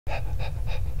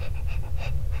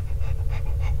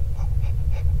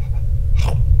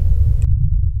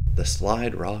The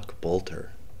Slide Rock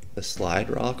Bolter. The Slide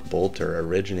Rock Bolter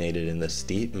originated in the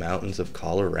steep mountains of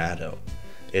Colorado.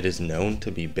 It is known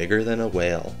to be bigger than a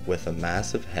whale, with a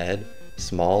massive head,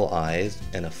 small eyes,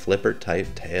 and a flipper-type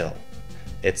tail.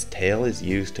 Its tail is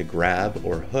used to grab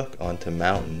or hook onto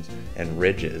mountains and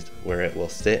ridges where it will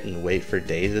sit and wait for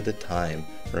days at a time,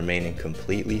 remaining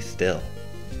completely still.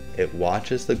 It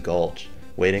watches the gulch,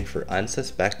 waiting for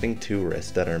unsuspecting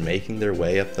tourists that are making their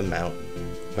way up the mountain.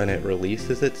 When it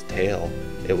releases its tail,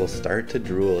 it will start to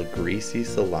drool a greasy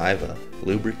saliva,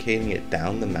 lubricating it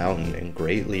down the mountain and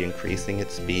greatly increasing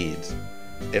its speeds.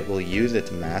 It will use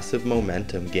its massive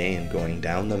momentum gain going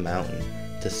down the mountain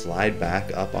to slide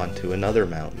back up onto another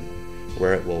mountain,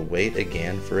 where it will wait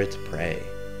again for its prey.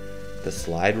 The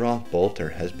Slide Rock Bolter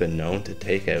has been known to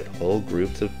take out whole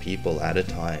groups of people at a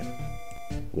time.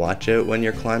 Watch out when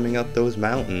you're climbing up those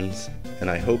mountains, and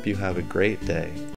I hope you have a great day.